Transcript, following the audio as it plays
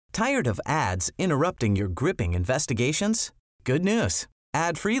Tired of ads interrupting your gripping investigations? Good news.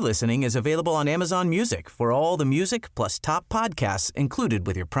 Ad-free listening is available on Amazon Music for all the music plus top podcasts included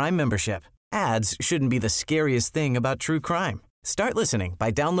with your Prime membership. Ads shouldn't be the scariest thing about true crime. Start listening by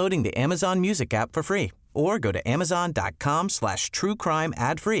downloading the Amazon Music app for free or go to amazon.com/truecrime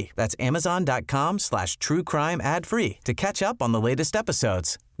ad-free. That's amazon.com/truecrime ad-free to catch up on the latest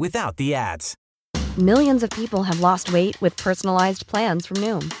episodes without the ads. Millions of people have lost weight with personalized plans from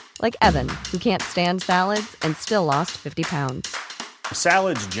Noom. Like Evan, who can't stand salads and still lost 50 pounds.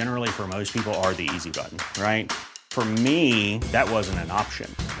 Salads generally for most people are the easy button, right? For me, that wasn't an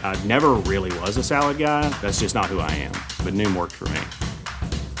option. I never really was a salad guy. That's just not who I am. But Noom worked for me.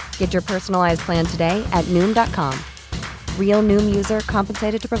 Get your personalized plan today at Noom.com. Real Noom user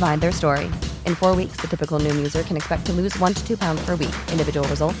compensated to provide their story. In 4 weeks, the typical Noom user can expect to lose 1 to 2 pounds per week. Individual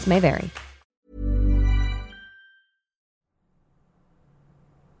results may vary.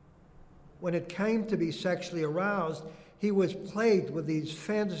 When it came to be sexually aroused, he was plagued with these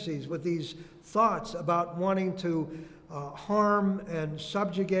fantasies, with these thoughts about wanting to harm and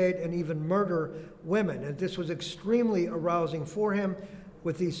subjugate and even murder women. And this was extremely arousing for him,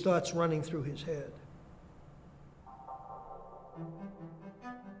 with these thoughts running through his head.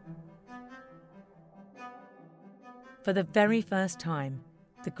 For the very first time,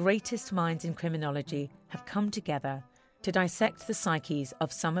 the greatest minds in criminology have come together to dissect the psyches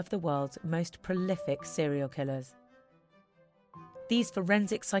of some of the world's most prolific serial killers. These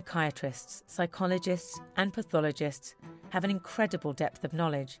forensic psychiatrists, psychologists, and pathologists have an incredible depth of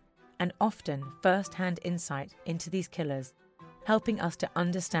knowledge and often first-hand insight into these killers, helping us to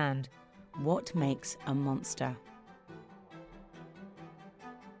understand what makes a monster.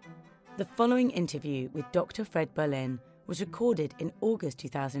 The following interview with Dr. Fred Berlin was recorded in August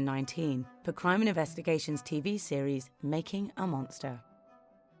 2019 for Crime and Investigation's TV series Making a Monster.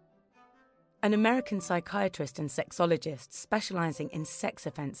 An American psychiatrist and sexologist specializing in sex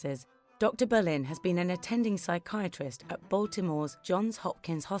offenses, Dr. Berlin has been an attending psychiatrist at Baltimore's Johns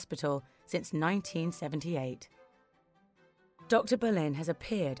Hopkins Hospital since 1978. Dr. Berlin has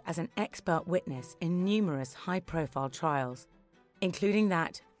appeared as an expert witness in numerous high-profile trials, including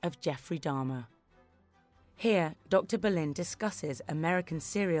that of Jeffrey Dahmer. Here, Dr. Berlin discusses American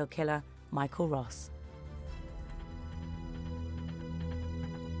serial killer Michael Ross.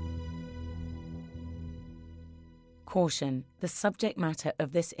 Caution: the subject matter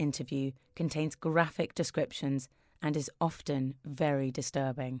of this interview contains graphic descriptions and is often very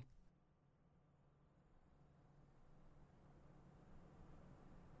disturbing.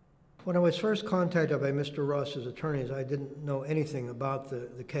 When I was first contacted by Mr. Ross's attorneys, I didn't know anything about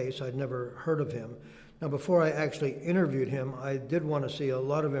the case. I'd never heard of him. Now, before I actually interviewed him, I did want to see a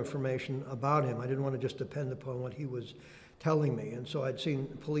lot of information about him. I didn't want to just depend upon what he was telling me. And so I'd seen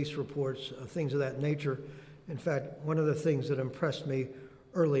police reports, things of that nature. In fact, one of the things that impressed me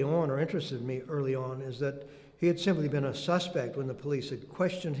early on, or interested me early on, is that he had simply been a suspect when the police had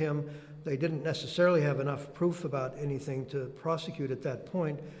questioned him. They didn't necessarily have enough proof about anything to prosecute at that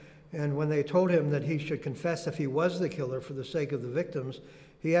point. And when they told him that he should confess if he was the killer for the sake of the victims,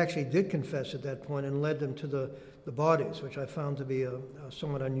 he actually did confess at that point and led them to the bodies, which I found to be a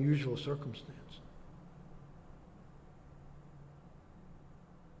somewhat unusual circumstance.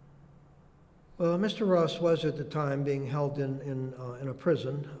 Well, Mr. Ross was at the time being held in a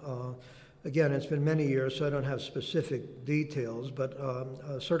prison. Again, it's been many years, so I don't have specific details, but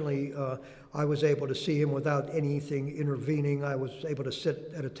certainly I was able to see him without anything intervening. I was able to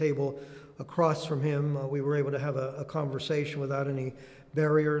sit at a table across from him. We were able to have a conversation without any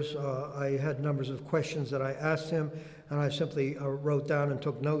barriers. I had numbers of questions that I asked him, and I simply wrote down and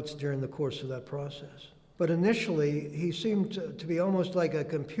took notes during the course of that process. But initially, he seemed to be almost like a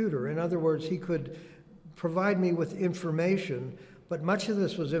computer. In other words, he could provide me with information, but much of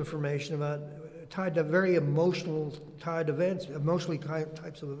this was information tied to very emotionally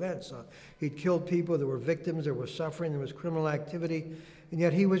types of events. He'd killed people, there were victims, there was suffering, there was criminal activity, and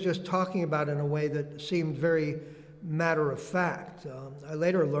yet he was just talking about it in a way that seemed very matter of fact. I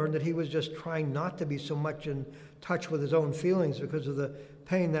later learned that he was just trying not to be so much in touch with his own feelings because of the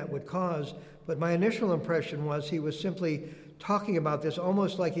pain that would cause. But my initial impression was he was simply talking about this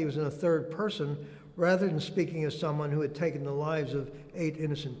almost like he was in a third person, rather than speaking as someone who had taken the lives of 8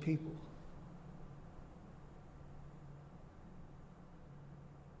 innocent people.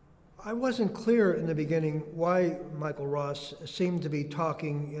 I wasn't clear in the beginning why Michael Ross seemed to be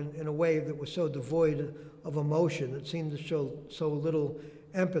talking in a way that was so devoid of emotion, that seemed to show so little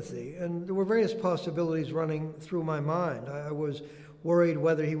empathy. And there were various possibilities running through my mind. I was worried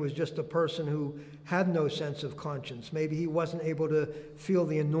whether he was just a person who had no sense of conscience. Maybe he wasn't able to feel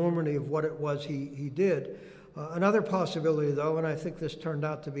the enormity of what it was he did. Another possibility, though, and I think this turned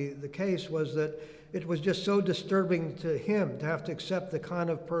out to be the case, was that it was just so disturbing to him to have to accept the kind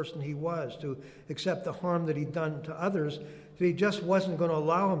of person he was, to accept the harm that he'd done to others, that he just wasn't going to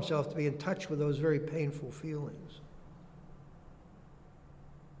allow himself to be in touch with those very painful feelings.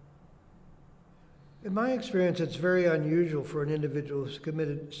 In my experience, it's very unusual for an individual who's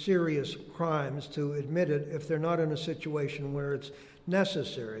committed serious crimes to admit it if they're not in a situation where it's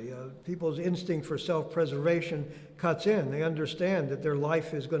necessary. People's instinct for self-preservation cuts in. They understand that their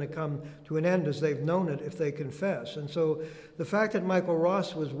life is going to come to an end as they've known it if they confess. And so the fact that Michael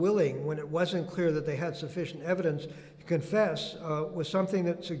Ross was willing, when it wasn't clear that they had sufficient evidence to confess, was something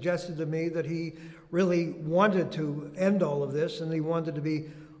that suggested to me that he really wanted to end all of this and he wanted to be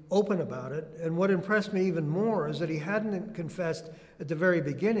open about it. And what impressed me even more is that he hadn't confessed at the very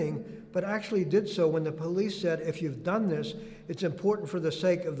beginning, but actually did so when the police said, if you've done this, it's important for the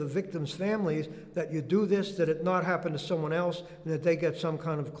sake of the victims' families that you do this, that it not happen to someone else, and that they get some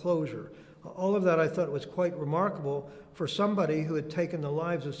kind of closure. All of that I thought was quite remarkable for somebody who had taken the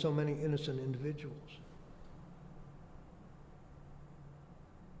lives of so many innocent individuals.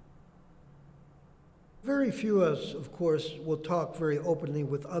 Very few of us, of course, will talk very openly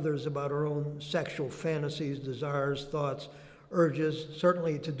with others about our own sexual fantasies, desires, thoughts, urges,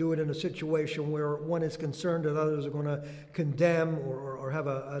 certainly to do it in a situation where one is concerned that others are going to condemn or have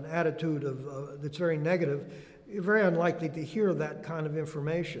an attitude that's very negative. You're very unlikely to hear that kind of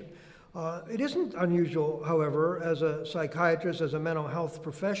information. It isn't unusual, however, as a psychiatrist, as a mental health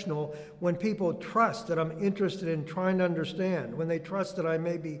professional, when people trust that I'm interested in trying to understand, when they trust that I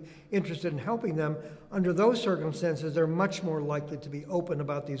may be interested in helping them. Under those circumstances, they're much more likely to be open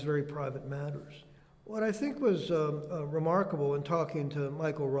about these very private matters. What I think was remarkable in talking to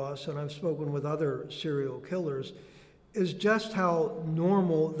Michael Ross, and I've spoken with other serial killers, is just how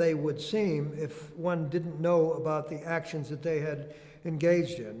normal they would seem if one didn't know about the actions that they had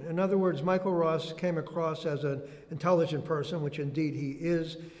engaged in. In other words, Michael Ross came across as an intelligent person, which indeed he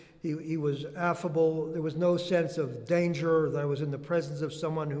is. He was affable. There was no sense of danger, that I was in the presence of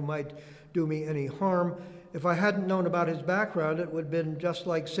someone who might do me any harm. If I hadn't known about his background, it would have been just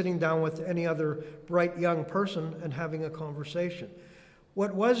like sitting down with any other bright young person and having a conversation.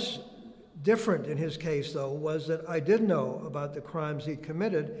 What was different in his case, though, was that I did know about the crimes he'd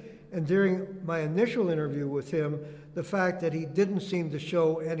committed, and during my initial interview with him, the fact that he didn't seem to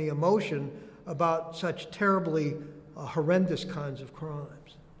show any emotion about such terribly horrendous kinds of crimes.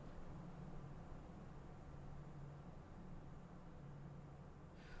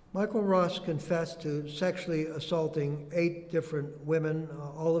 Michael Ross confessed to sexually assaulting 8 different women,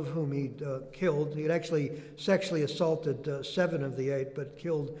 all of whom he'd killed. He had actually sexually assaulted 7 of the 8, but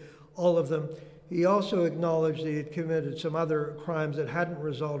killed all of them. He also acknowledged that he had committed some other crimes that hadn't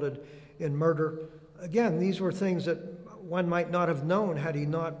resulted in murder. Again, these were things that one might not have known had he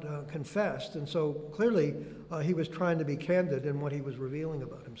not confessed, and so clearly he was trying to be candid in what he was revealing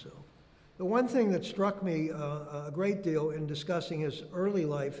about himself. The one thing that struck me a great deal in discussing his early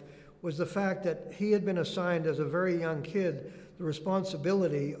life was the fact that he had been assigned as a very young kid the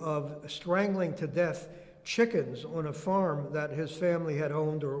responsibility of strangling to death chickens on a farm that his family had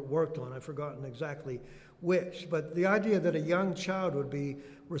owned or worked on. I've forgotten exactly which, but the idea that a young child would be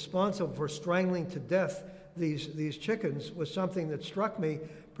responsible for strangling to death these chickens was something that struck me,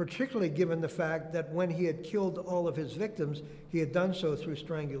 particularly given the fact that when he had killed all of his victims, he had done so through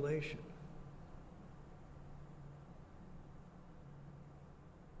strangulation.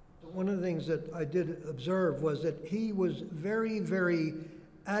 One of the things that I did observe was that he was very, very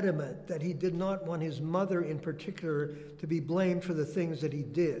adamant that he did not want his mother in particular to be blamed for the things that he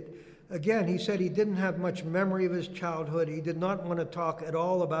did. Again, he said he didn't have much memory of his childhood. He did not want to talk at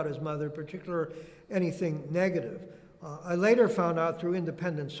all about his mother, particularly anything negative. I later found out through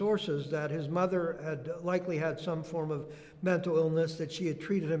independent sources that his mother had likely had some form of mental illness, that she had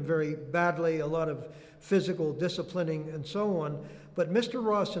treated him very badly, a lot of physical disciplining and so on. But Mr.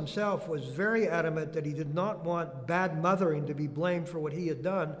 Ross himself was very adamant that he did not want bad mothering to be blamed for what he had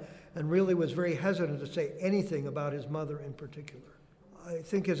done, and really was very hesitant to say anything about his mother in particular. I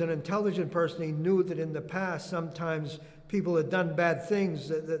think as an intelligent person, he knew that in the past sometimes people had done bad things,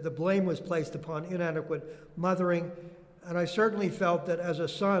 that the blame was placed upon inadequate mothering. And I certainly felt that as a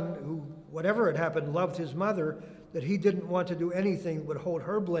son who, whatever had happened, loved his mother, that he didn't want to do anything that would hold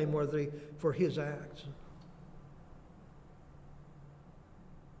her blameworthy for his acts.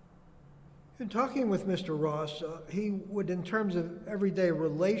 In talking with Mr. Ross, he would, in terms of everyday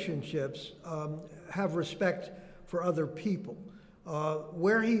relationships, have respect for other people.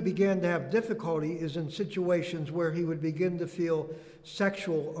 Where he began to have difficulty is in situations where he would begin to feel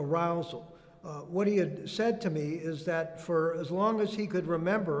sexual arousal. What he had said to me is that for as long as he could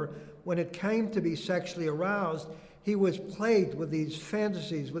remember, when it came to be sexually aroused, he was plagued with these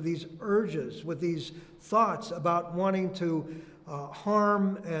fantasies, with these urges, with these thoughts about wanting to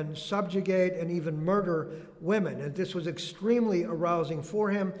harm and subjugate and even murder women. And this was extremely arousing for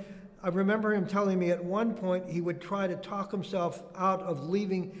him. I remember him telling me at one point he would try to talk himself out of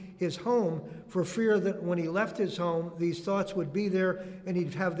leaving his home for fear that when he left his home, these thoughts would be there and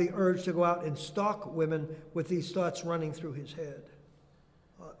he'd have the urge to go out and stalk women with these thoughts running through his head.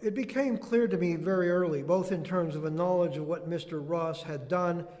 It became clear to me very early, both in terms of a knowledge of what Mr. Ross had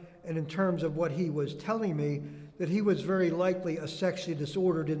done and in terms of what he was telling me, that he was very likely a sexually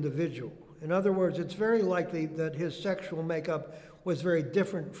disordered individual. In other words, it's very likely that his sexual makeup was very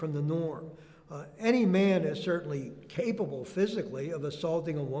different from the norm. Any man is certainly capable physically of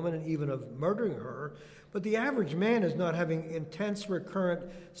assaulting a woman and even of murdering her, but the average man is not having intense recurrent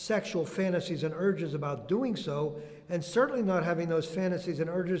sexual fantasies and urges about doing so, and certainly not having those fantasies and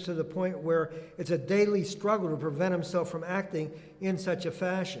urges to the point where it's a daily struggle to prevent himself from acting in such a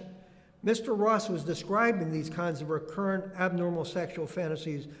fashion. Mr. Ross was describing these kinds of recurrent abnormal sexual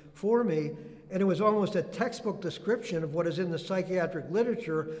fantasies for me, and it was almost a textbook description of what is in the psychiatric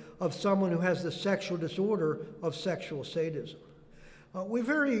literature of someone who has the sexual disorder of sexual sadism. We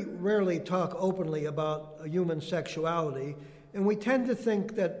very rarely talk openly about human sexuality, and we tend to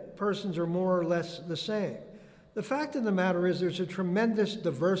think that persons are more or less the same. The fact of the matter is there's a tremendous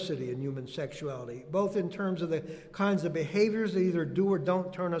diversity in human sexuality, both in terms of the kinds of behaviors that either do or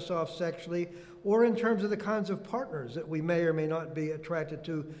don't turn us off sexually, or in terms of the kinds of partners that we may or may not be attracted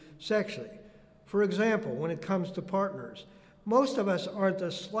to sexually. For example, when it comes to partners, most of us aren't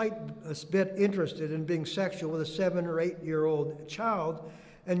a bit interested in being sexual with a 7 or 8-year-old child,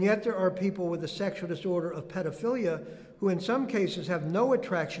 and yet there are people with a sexual disorder of pedophilia who in some cases have no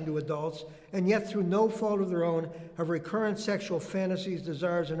attraction to adults, and yet through no fault of their own have recurrent sexual fantasies,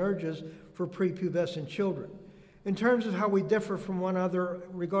 desires, and urges for prepubescent children. In terms of how we differ from one another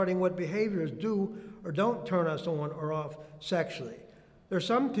regarding what behaviors do or don't turn us on or off sexually. There are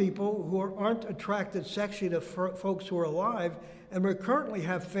some people who aren't attracted sexually to folks who are alive and recurrently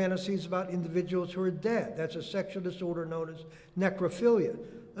have fantasies about individuals who are dead. That's a sexual disorder known as necrophilia.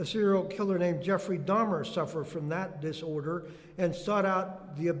 A serial killer named Jeffrey Dahmer suffered from that disorder and sought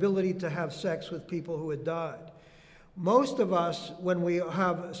out the ability to have sex with people who had died. Most of us, when we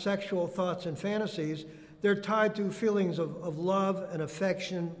have sexual thoughts and fantasies, they're tied to feelings of love and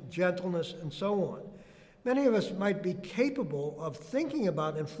affection, gentleness, and so on. Many of us might be capable of thinking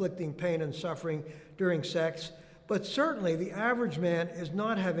about inflicting pain and suffering during sex, but certainly the average man is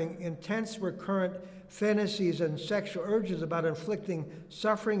not having intense recurrent fantasies and sexual urges about inflicting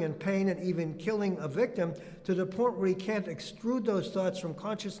suffering and pain and even killing a victim to the point where he can't extrude those thoughts from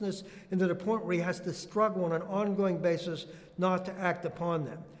consciousness and to the point where he has to struggle on an ongoing basis not to act upon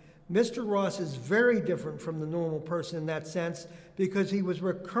them. Mr. Ross is very different from the normal person in that sense because he was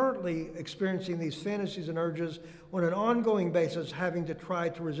recurrently experiencing these fantasies and urges on an ongoing basis, having to try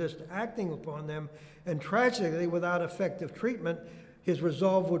to resist acting upon them, and tragically, without effective treatment, his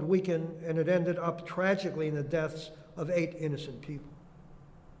resolve would weaken, and it ended up tragically in the deaths of 8 innocent people.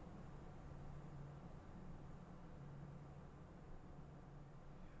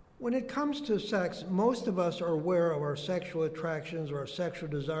 When it comes to sex, most of us are aware of our sexual attractions or our sexual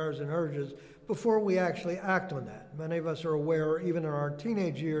desires and urges before we actually act on that. Many of us are aware, even in our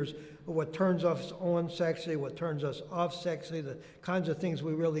teenage years, of what turns us on sexually, what turns us off sexually, the kinds of things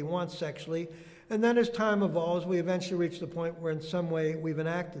we really want sexually. And then as time evolves, we eventually reach the point where in some way we've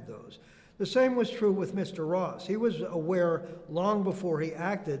enacted those. The same was true with Mr. Ross. He was aware long before he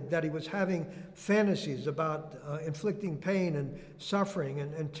acted that he was having fantasies about inflicting pain and suffering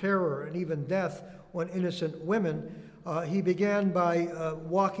and terror and even death on innocent women. He began by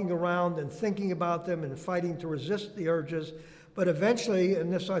walking around and thinking about them and fighting to resist the urges. But eventually,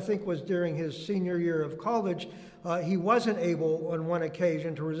 and this I think was during his senior year of college, he wasn't able on one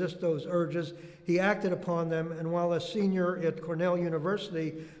occasion to resist those urges. He acted upon them, and while a senior at Cornell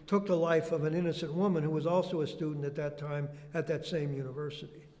University, took the life of an innocent woman who was also a student at that time at that same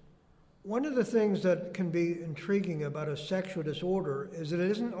university. One of the things that can be intriguing about a sexual disorder is that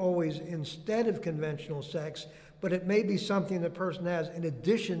it isn't always instead of conventional sex, but it may be something the person has in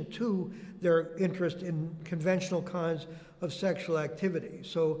addition to their interest in conventional kinds of sexual activity.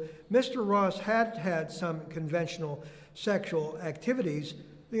 So Mr. Ross had some conventional sexual activities.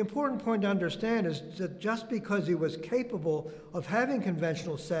 The important point to understand is that just because he was capable of having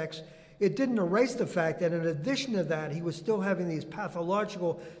conventional sex, it didn't erase the fact that in addition to that, he was still having these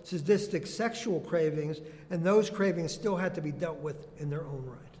pathological, sadistic sexual cravings, and those cravings still had to be dealt with in their own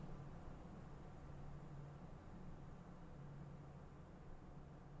right.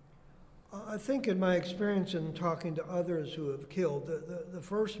 I think in my experience in talking to others who have killed, the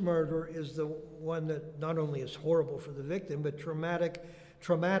first murder is the one that not only is horrible for the victim, but traumatic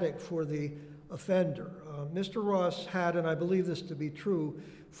for the offender. Mr. Ross had, and I believe this to be true,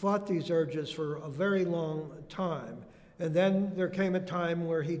 fought these urges for a very long time. And then there came a time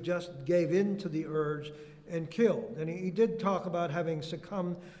where he just gave in to the urge and killed. And he did talk about having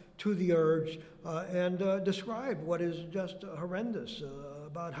succumbed to the urge and describe what is just horrendous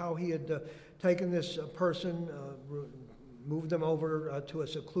about how he had taken this person, moved them over to a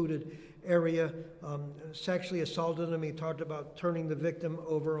secluded area, sexually assaulted him. He talked about turning the victim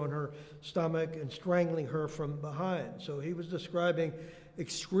over on her stomach and strangling her from behind. So he was describing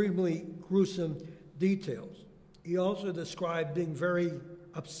extremely gruesome details. He also described being very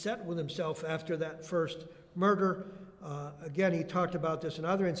upset with himself after that first murder. Again, he talked about this in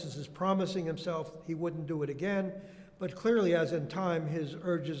other instances, promising himself he wouldn't do it again. But clearly, as in time his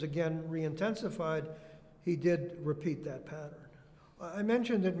urges again re-intensified, he did repeat that pattern. I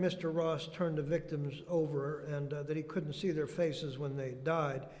mentioned that Mr. Ross turned the victims over and that he couldn't see their faces when they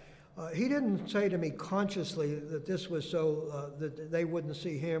died. He didn't say to me consciously that this was so that they wouldn't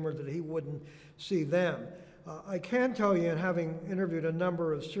see him or that he wouldn't see them. I can tell you, in having interviewed a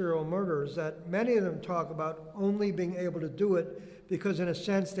number of serial murderers, that many of them talk about only being able to do it because, in a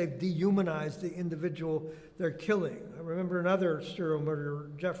sense, they've dehumanized the individual they're killing. I remember another serial murderer,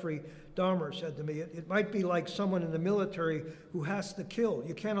 Jeffrey Dahmer, said to me, it might be like someone in the military who has to kill.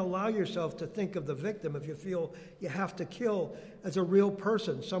 You can't allow yourself to think of the victim if you feel you have to kill as a real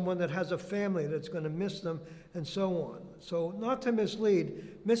person, someone that has a family that's going to miss them, and so on. So, not to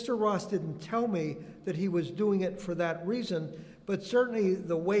mislead, Mr. Ross didn't tell me that he was doing it for that reason, but certainly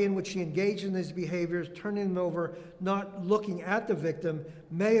the way in which he engaged in these behaviors, turning them over, not looking at the victim,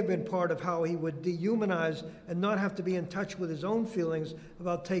 may have been part of how he would dehumanize and not have to be in touch with his own feelings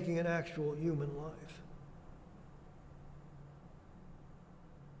about taking an actual human life.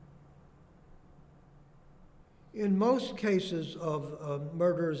 In most cases of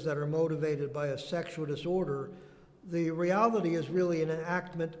murders that are motivated by a sexual disorder, the reality is really an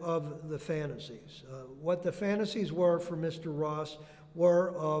enactment of the fantasies. What the fantasies were for Mr. Ross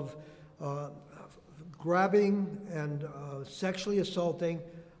were of grabbing and sexually assaulting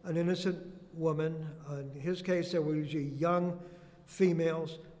an innocent woman. In his case, there were usually young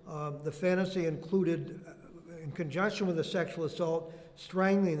females. The fantasy included, in conjunction with the sexual assault,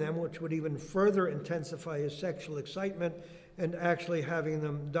 strangling them, which would even further intensify his sexual excitement, and actually having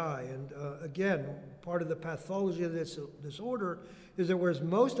them die. And again, part of the pathology of this disorder is that whereas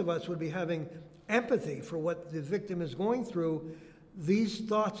most of us would be having empathy for what the victim is going through, these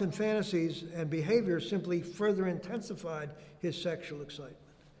thoughts and fantasies and behaviors simply further intensified his sexual excitement.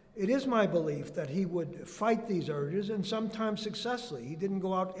 It is my belief that he would fight these urges, and sometimes successfully. He didn't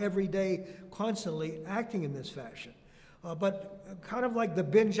go out every day constantly acting in this fashion. But kind of like the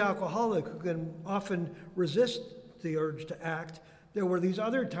binge alcoholic who can often resist the urge to act, there were these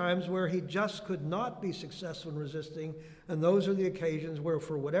other times where he just could not be successful in resisting, and those are the occasions where,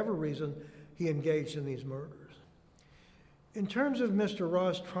 for whatever reason, he engaged in these murders. In terms of Mr.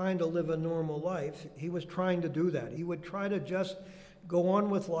 Ross trying to live a normal life, he was trying to do that. He would try to just go on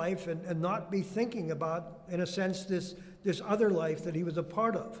with life and not be thinking about, in a sense, this other life that he was a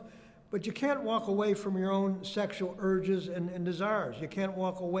part of. But you can't walk away from your own sexual urges and desires. You can't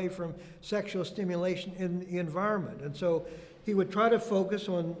walk away from sexual stimulation in the environment. And so he would try to focus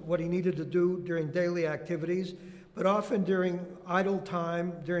on what he needed to do during daily activities, but often during idle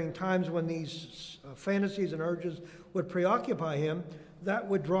time, during times when these fantasies and urges would preoccupy him, that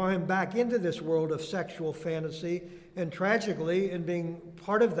would draw him back into this world of sexual fantasy. And tragically, in being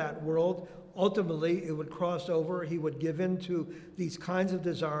part of that world, ultimately it would cross over. He would give in to these kinds of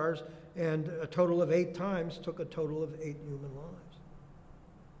desires, and a total of 8 times took a total of 8 human lives.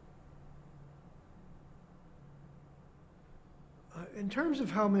 In terms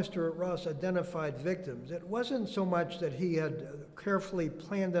of how Mr. Ross identified victims, it wasn't so much that he had carefully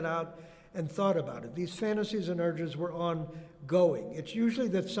planned it out and thought about it. These fantasies and urges were ongoing. It's usually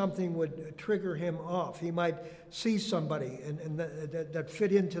that something would trigger him off. He might see somebody and that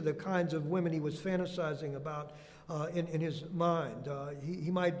fit into the kinds of women he was fantasizing about in his mind.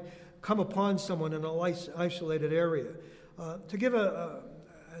 He might come upon someone in an isolated area. To give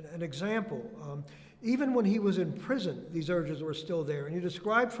an example, Even when he was in prison, these urges were still there. And you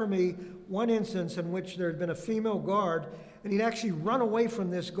described for me one instance in which there had been a female guard, and he'd actually run away from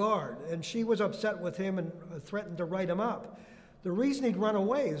this guard, and she was upset with him and threatened to write him up. The reason he'd run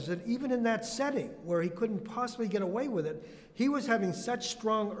away is that even in that setting where he couldn't possibly get away with it, he was having such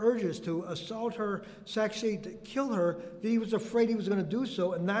strong urges to assault her sexually, to kill her, that he was afraid he was going to do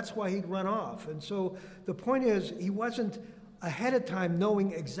so, and that's why he'd run off. And so the point is, he wasn't ahead of time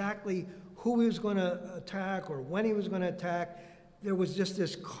knowing exactly who he was going to attack or when he was going to attack. There was just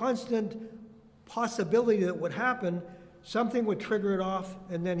this constant possibility that it would happen, something would trigger it off,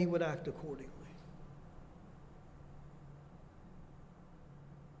 and then he would act accordingly.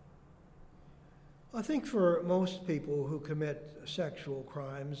 I think for most people who commit sexual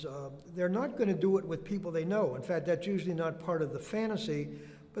crimes, they're not going to do it with people they know. In fact, that's usually not part of the fantasy,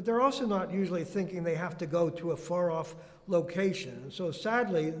 but they're also not usually thinking they have to go to a far-off location. And so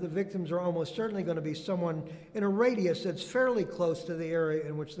sadly, the victims are almost certainly going to be someone in a radius that's fairly close to the area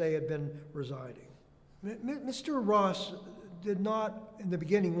in which they had been residing. Mr. Ross did not, in the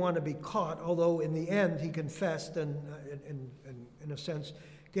beginning, want to be caught, although in the end he confessed and in a sense,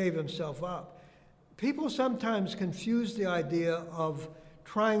 gave himself up. People sometimes confuse the idea of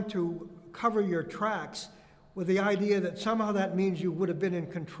trying to cover your tracks with the idea that somehow that means you would have been in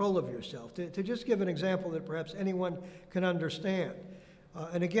control of yourself. To just give an example that perhaps anyone can understand,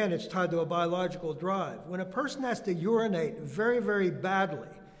 and again, it's tied to a biological drive. When a person has to urinate very, very badly,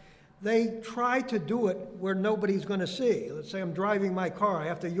 they try to do it where nobody's going to see. Let's say I'm driving my car, I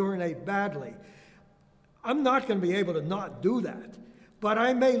have to urinate badly. I'm not going to be able to not do that. But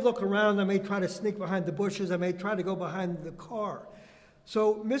I may look around, I may try to sneak behind the bushes, I may try to go behind the car.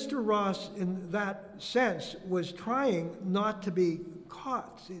 So Mr. Ross, in that sense, was trying not to be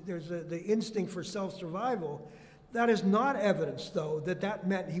caught. See, there's the instinct for self-survival. That is not evidence, though, that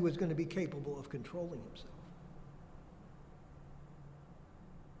meant he was going to be capable of controlling himself.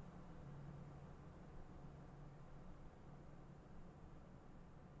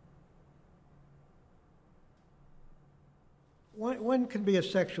 One can be a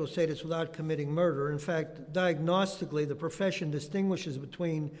sexual sadist without committing murder. In fact, diagnostically, the profession distinguishes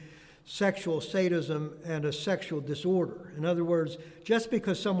between sexual sadism and a sexual disorder. In other words, just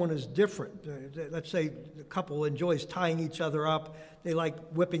because someone is different, let's say a couple enjoys tying each other up, they like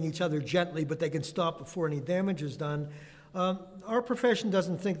whipping each other gently, but they can stop before any damage is done. Our profession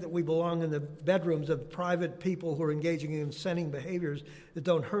doesn't think that we belong in the bedrooms of private people who are engaging in sinning behaviors that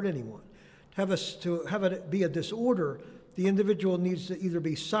don't hurt anyone. To have it be a disorder, the individual needs to either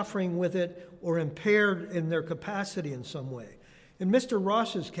be suffering with it or impaired in their capacity in some way. In Mr.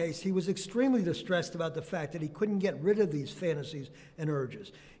 Ross's case, he was extremely distressed about the fact that he couldn't get rid of these fantasies and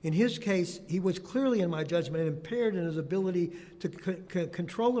urges. In his case, he was clearly, in my judgment, impaired in his ability to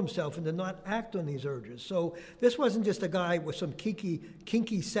control himself and to not act on these urges. So this wasn't just a guy with some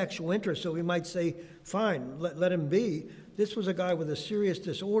kinky sexual interest, so we might say, fine, let him be. This was a guy with a serious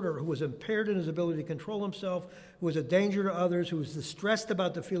disorder who was impaired in his ability to control himself, who was a danger to others, who was distressed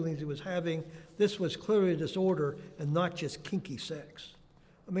about the feelings he was having. This was clearly a disorder and not just kinky sex.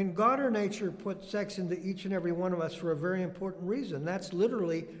 I mean, God or nature put sex into each and every one of us for a very important reason. That's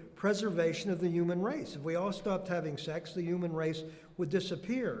literally preservation of the human race. If we all stopped having sex, the human race would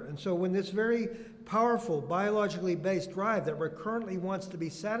disappear. And so when this very powerful, biologically based drive that recurrently wants to be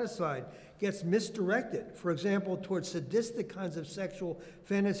satisfied gets misdirected, for example, towards sadistic kinds of sexual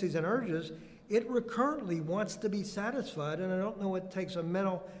fantasies and urges, it recurrently wants to be satisfied. And I don't know, it takes a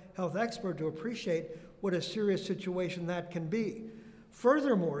mental health expert to appreciate what a serious situation that can be.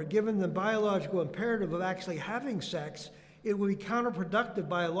 Furthermore, given the biological imperative of actually having sex, it would be counterproductive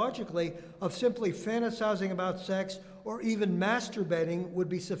biologically of simply fantasizing about sex or even masturbating would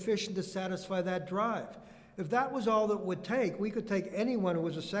be sufficient to satisfy that drive. If that was all that would take, we could take anyone who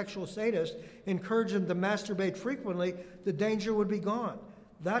was a sexual sadist, encourage them to masturbate frequently, the danger would be gone.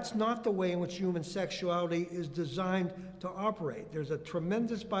 That's not the way in which human sexuality is designed to operate. There's a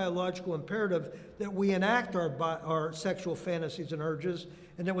tremendous biological imperative that we enact our sexual fantasies and urges,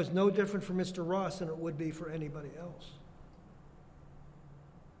 and it was no different for Mr. Ross than it would be for anybody else.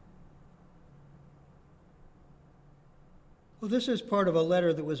 Well, this is part of a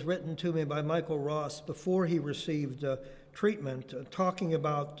letter that was written to me by Michael Ross before he received treatment, talking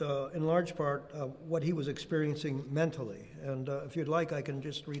about, in large part, what he was experiencing mentally. And if you'd like, I can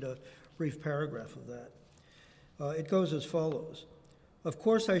just read a brief paragraph of that. It goes as follows. Of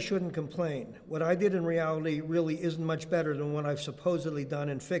course, I shouldn't complain. What I did in reality really isn't much better than what I've supposedly done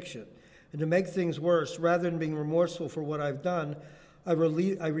in fiction. And to make things worse, rather than being remorseful for what I've done, I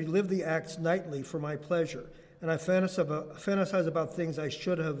relive the acts nightly for my pleasure. and I fantasize about things I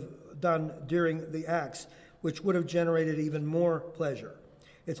should have done during the acts, which would have generated even more pleasure.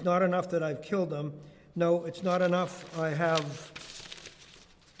 It's not enough that I've killed them. No, it's not enough I have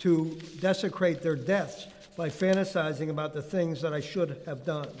to desecrate their deaths by fantasizing about the things that I should have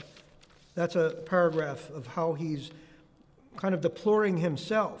done. That's a paragraph of how he's kind of deploring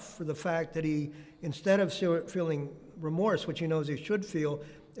himself for the fact that he, instead of feeling remorse, which he knows he should feel,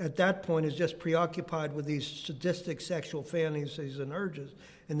 at that point is just preoccupied with these sadistic sexual fantasies and urges,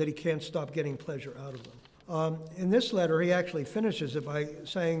 and that he can't stop getting pleasure out of them. In this letter, he actually finishes it by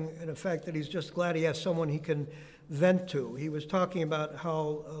saying, in effect, that he's just glad he has someone he can vent to. He was talking about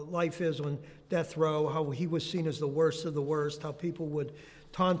how life is on death row, how he was seen as the worst of the worst, how people would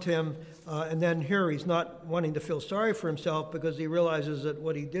taunt him, and then here he's not wanting to feel sorry for himself because he realizes that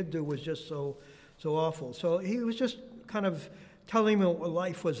what he did do was just so awful. So he was just kind of telling me what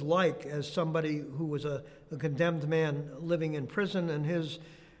life was like as somebody who was a condemned man living in prison, and his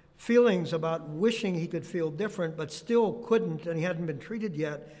feelings about wishing he could feel different but still couldn't, and he hadn't been treated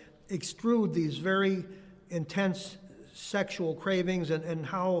yet, extrude these very intense sexual cravings, and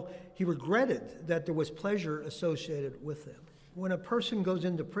how he regretted that there was pleasure associated with them. When a person goes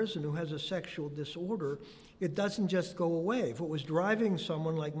into prison who has a sexual disorder, it doesn't just go away. If what was driving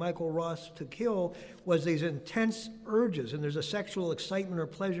someone like Michael Ross to kill was these intense urges, and there's a sexual excitement or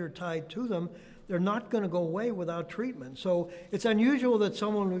pleasure tied to them, they're not going to go away without treatment. So it's unusual that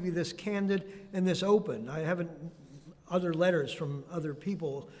someone would be this candid and this open. I haven't other letters from other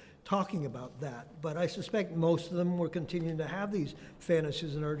people talking about that, but I suspect most of them were continuing to have these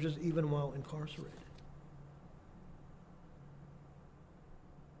fantasies and urges even while incarcerated.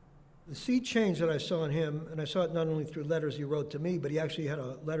 The sea change that I saw in him, and I saw it not only through letters he wrote to me, but he actually had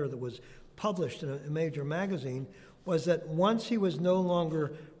a letter that was published in a major magazine, was that once he was no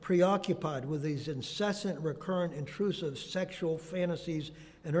longer preoccupied with these incessant, recurrent, intrusive sexual fantasies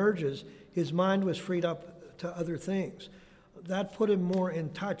and urges, his mind was freed up to other things. That put him more in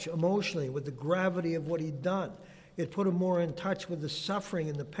touch emotionally with the gravity of what he'd done. It put him more in touch with the suffering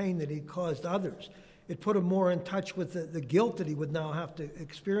and the pain that he'd caused others. It put him more in touch with the guilt that he would now have to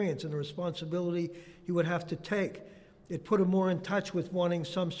experience and the responsibility he would have to take. It put him more in touch with wanting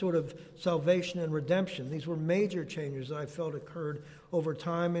some sort of salvation and redemption. These were major changes that I felt occurred over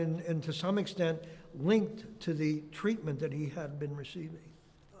time and to some extent linked to the treatment that he had been receiving.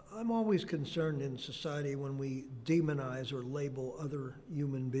 I'm always concerned in society when we demonize or label other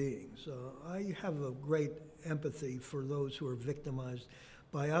human beings. I have a great empathy for those who are victimized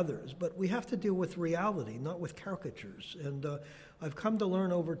by others, but we have to deal with reality, not with caricatures. And I've come to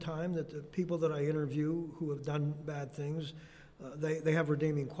learn over time that the people that I interview who have done bad things, they have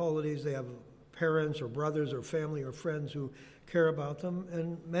redeeming qualities. They have parents or brothers or family or friends who care about them,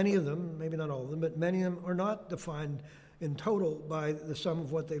 and many of them, maybe not all of them, but many of them are not defined in total by the sum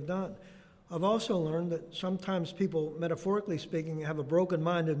of what they've done. I've also learned that sometimes people, metaphorically speaking, have a broken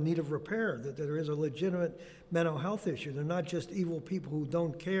mind in need of repair, that there is a legitimate mental health issue. They're not just evil people who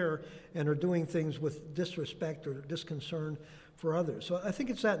don't care and are doing things with disrespect or disconcern for others. So I think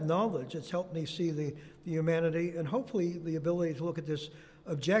it's that knowledge that's helped me see the humanity and hopefully the ability to look at this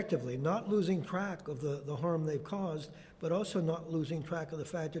objectively, not losing track of the harm they've caused, but also not losing track of the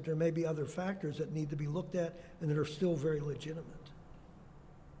fact that there may be other factors that need to be looked at and that are still very legitimate.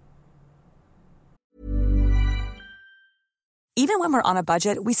 Even when we're on a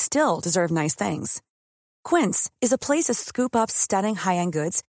budget, we still deserve nice things. Quince is a place to scoop up stunning high-end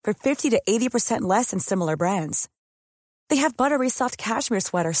goods for 50 to 80% less than similar brands. They have buttery soft cashmere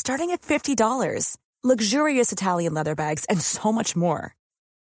sweaters starting at $50, luxurious Italian leather bags, and so much more.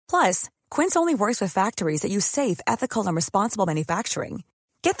 Plus, Quince only works with factories that use safe, ethical, and responsible manufacturing.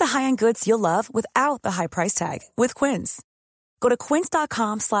 Get the high-end goods you'll love without the high price tag with Quince. Go to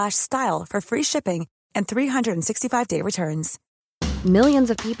quince.com/style for free shipping and 365-day returns. Millions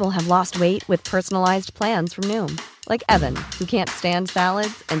of people have lost weight with personalized plans from Noom, like Evan, who can't stand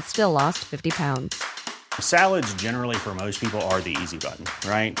salads and still lost 50 pounds. Salads generally for most people are the easy button,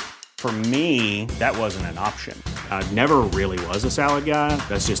 right? For me, that wasn't an option. I never really was a salad guy.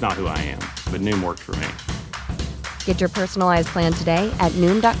 That's just not who I am. But Noom worked for me. Get your personalized plan today at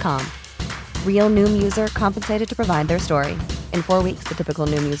Noom.com. Real Noom user compensated to provide their story. In 4 weeks, the typical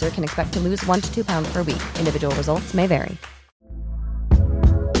Noom user can expect to lose 1 to 2 pounds per week. Individual results may vary.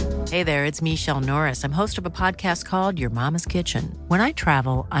 Hey there, it's Michelle Norris. I'm host of a podcast called Your Mama's Kitchen. When I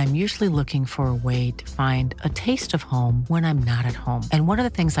travel, I'm usually looking for a way to find a taste of home when I'm not at home. And one of the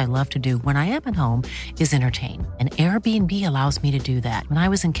things I love to do when I am at home is entertain. And Airbnb allows me to do that. When I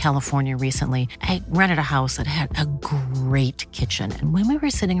was in California recently, I rented a house that had a great kitchen. And when we were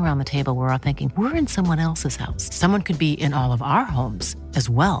sitting around the table, we were all thinking, we're in someone else's house. Someone could be in all of our homes as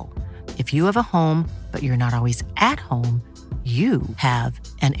well. If you have a home, but you're not always at home, you have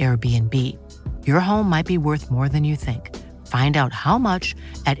an Airbnb. Your home might be worth more than you think. Find out how much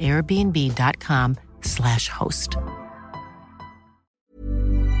at airbnb.com/host.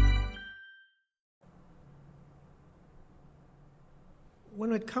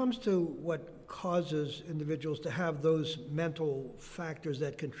 When it comes to what causes individuals to have those mental factors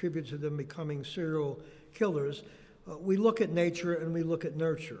that contribute to them becoming serial killers, we look at nature and we look at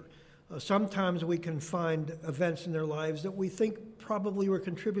nurture. Sometimes we can find events in their lives that we think probably were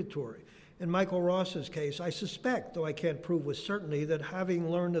contributory. In Michael Ross's case, I suspect, though I can't prove with certainty, that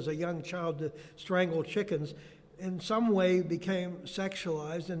having learned as a young child to strangle chickens in some way became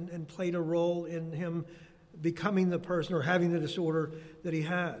sexualized and played a role in him becoming the person or having the disorder that he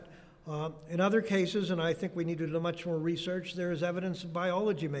had. In other cases, and I think we need to do much more research, there is evidence that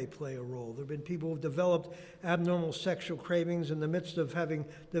biology may play a role. There have been people who have developed abnormal sexual cravings in the midst of having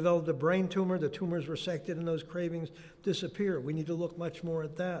developed a brain tumor. The tumor is resected and those cravings disappear. We need to look much more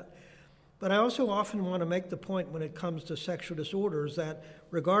at that. But I also often want to make the point when it comes to sexual disorders that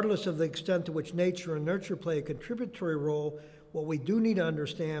regardless of the extent to which nature and nurture play a contributory role, what we do need to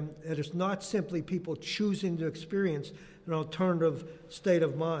understand is it's not simply people choosing to experience an alternative state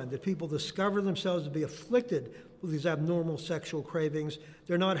of mind, that people discover themselves to be afflicted with these abnormal sexual cravings.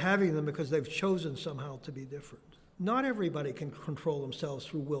 They're not having them because they've chosen somehow to be different. Not everybody can control themselves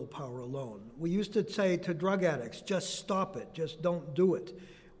through willpower alone. We used to say to drug addicts, just stop it, just don't do it.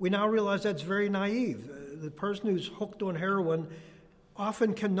 We now realize that's very naive. The person who's hooked on heroin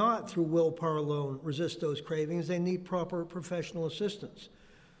often cannot, through willpower alone, resist those cravings. They need proper professional assistance.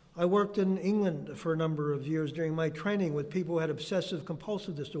 I worked in England for a number of years during my training with people who had obsessive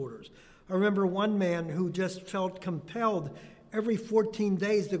compulsive disorders. I remember one man who just felt compelled every 14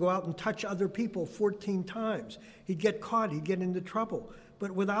 days to go out and touch other people 14 times. He'd get caught, he'd get into trouble.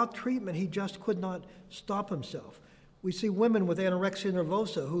 But without treatment, he just could not stop himself. We see women with anorexia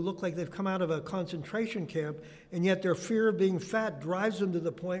nervosa who look like they've come out of a concentration camp, and yet their fear of being fat drives them to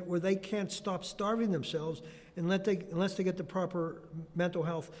the point where they can't stop starving themselves unless they get the proper mental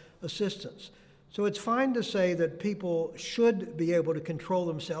health assistance. So it's fine to say that people should be able to control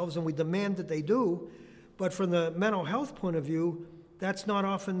themselves, and we demand that they do, but from the mental health point of view, that's not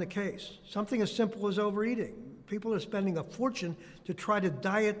often the case. Something as simple as overeating. People are spending a fortune to try to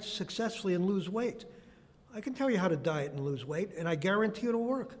diet successfully and lose weight. I can tell you how to diet and lose weight, and I guarantee it'll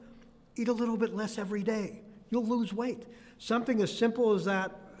work. Eat a little bit less every day. You'll lose weight. Something as simple as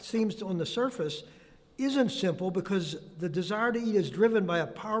that seems on the surface isn't simple because the desire to eat is driven by a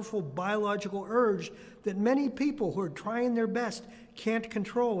powerful biological urge that many people who are trying their best can't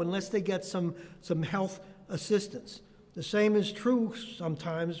control unless they get some health assistance. The same is true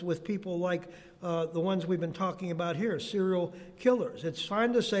sometimes with people like the ones we've been talking about here, serial killers. It's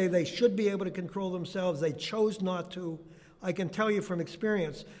fine to say they should be able to control themselves. They chose not to. I can tell you from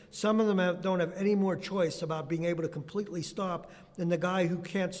experience, some of them don't have any more choice about being able to completely stop than the guy who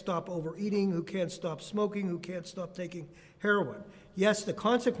can't stop overeating, who can't stop smoking, who can't stop taking heroin. Yes, the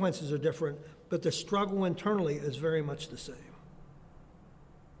consequences are different, but the struggle internally is very much the same.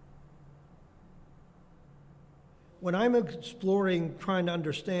 When I'm exploring, trying to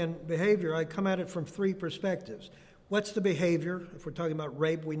understand behavior, I come at it from three perspectives. What's the behavior? If we're talking about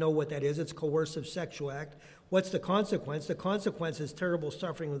rape, we know what that is. It's a coercive sexual act. What's the consequence? The consequence is terrible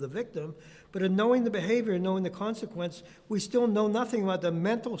suffering of the victim. But in knowing the behavior and knowing the consequence, we still know nothing about the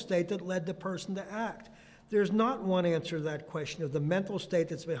mental state that led the person to act. There's not one answer to that question of the mental state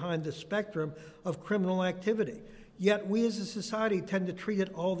that's behind the spectrum of criminal activity. Yet we as a society tend to treat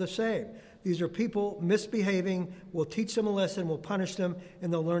it all the same. These are people misbehaving, we'll teach them a lesson, we'll punish them,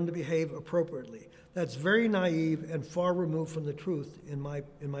 and they'll learn to behave appropriately. That's very naive and far removed from the truth in my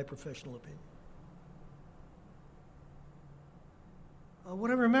professional opinion.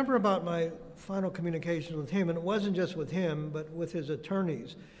 What I remember about my final communication with him, and it wasn't just with him, but with his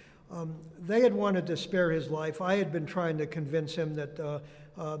attorneys, they had wanted to spare his life. I had been trying to convince him that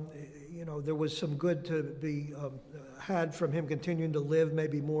there was some good to be had from him continuing to live,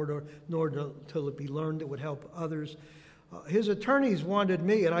 maybe more nor till it be learned that would help others. His attorneys wanted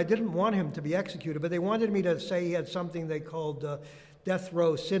me, and I didn't want him to be executed, but they wanted me to say he had something they called death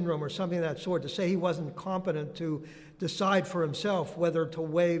row syndrome or something of that sort, to say he wasn't competent to decide for himself whether to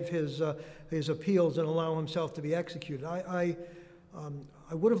waive his appeals and allow himself to be executed. I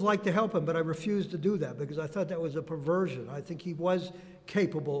would have liked to help him, but I refused to do that because I thought that was a perversion. I think he was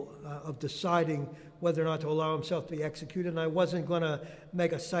capable of deciding whether or not to allow himself to be executed, and I wasn't going to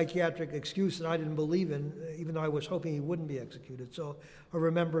make a psychiatric excuse that I didn't believe in, even though I was hoping he wouldn't be executed. So I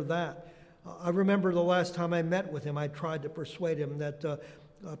remember that. I remember the last time I met with him, I tried to persuade him that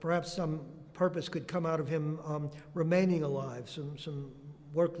perhaps some purpose could come out of him remaining alive, some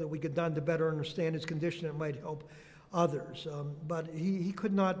work that we could done to better understand his condition that might help others. But he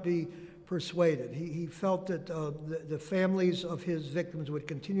could not be persuaded. He felt that the families of his victims would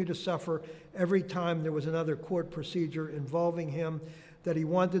continue to suffer every time there was another court procedure involving him, that he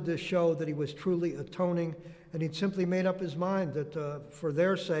wanted to show that he was truly atoning, and he'd simply made up his mind that for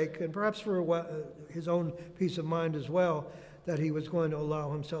their sake, and perhaps for his own peace of mind as well, that he was going to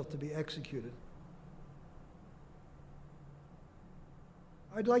allow himself to be executed.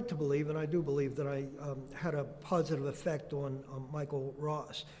 I'd like to believe, and I do believe, that I had a positive effect on Michael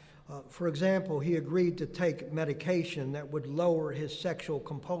Ross. For example, he agreed to take medication that would lower his sexual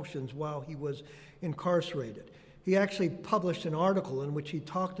compulsions while he was incarcerated. He actually published an article in which he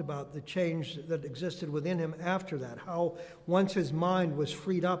talked about the change that existed within him after that, how once his mind was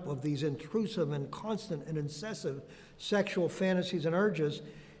freed up of these intrusive and constant and incessant sexual fantasies and urges,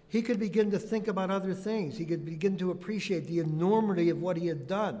 he could begin to think about other things. He could begin to appreciate the enormity of what he had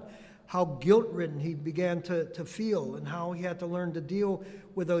done, how guilt-ridden he began to feel, and how he had to learn to deal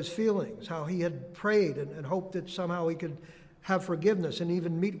with those feelings, how he had prayed and hoped that somehow he could have forgiveness and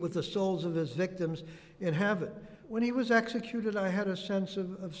even meet with the souls of his victims in heaven. When he was executed, I had a sense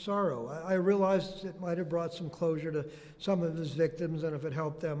of sorrow. I realized it might have brought some closure to some of his victims, and if it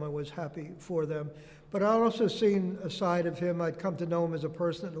helped them, I was happy for them. But I also seen a side of him. I'd come to know him as a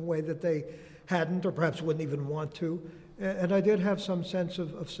person in a way that they hadn't, or perhaps wouldn't even want to. And I did have some sense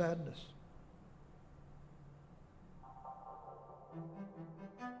of sadness.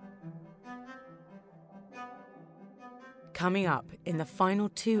 Coming up in the final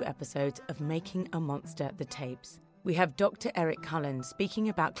 2 episodes of Making a Monster, the tapes, we have Dr. Eric Cullen speaking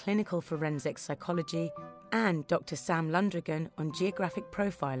about clinical forensic psychology, and Dr. Sam Lundrigan on geographic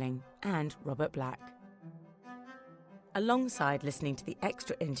profiling, and Robert Black. Alongside listening to the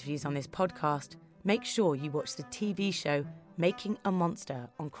extra interviews on this podcast, make sure you watch the TV show Making a Monster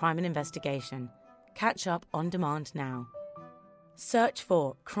on Crime and Investigation. Catch up on demand now. Search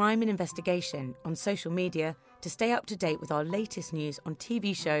for Crime and Investigation on social media to stay up to date with our latest news on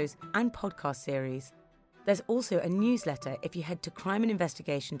TV shows and podcast series. There's also a newsletter if you head to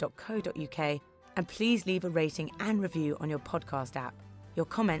crimeandinvestigation.co.uk, and please leave a rating and review on your podcast app. Your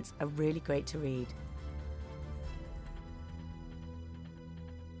comments are really great to read.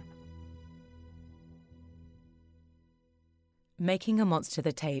 Making a Monster,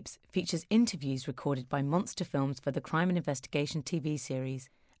 the tapes features interviews recorded by Monster Films for the Crime and Investigation TV series,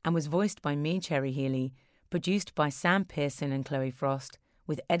 and was voiced by me, Cherry Healey, produced by Sam Pearson and Chloe Frost,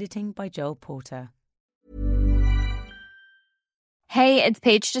 with editing by Joel Porter. Hey, it's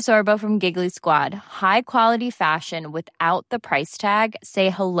Paige DeSorbo from Giggly Squad. High quality fashion without the price tag. Say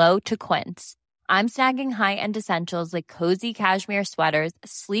hello to Quince. I'm snagging high-end essentials like cozy cashmere sweaters,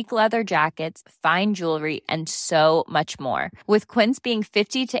 sleek leather jackets, fine jewelry, and so much more. With Quince being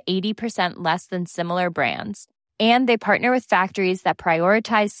 50 to 80% less than similar brands. And they partner with factories that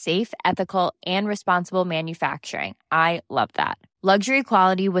prioritize safe, ethical, and responsible manufacturing. I love that. Luxury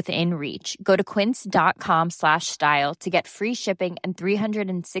quality within reach. Go to quince.com/style to get free shipping and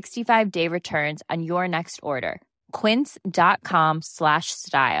 365-day returns on your next order.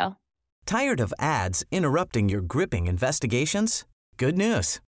 Quince.com/style. Tired of ads interrupting your gripping investigations? Good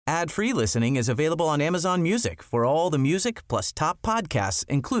news. Ad-free listening is available on Amazon Music for all the music plus top podcasts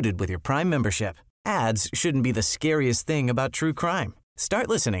included with your Prime membership. Ads shouldn't be the scariest thing about true crime. Start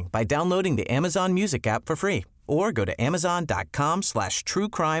listening by downloading the Amazon Music app for free, or go to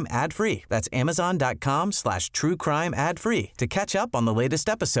amazon.com/truecrime ad-free. That's amazon.com/truecrime ad-free to catch up on the latest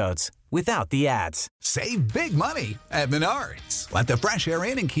episodes without the ads. Save big money at Menards. Let the fresh air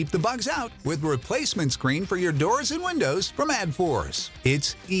in and keep the bugs out with replacement screen for your doors and windows from AdForce.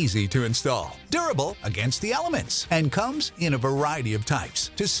 It's easy to install, durable against the elements, and comes in a variety of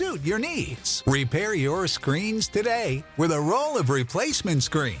types to suit your needs. Repair your screens today with a roll of replacement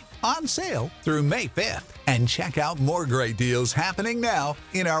screen. On sale through May 5th. And check out more great deals happening now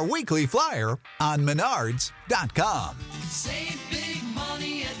in our weekly flyer on Menards.com. Save big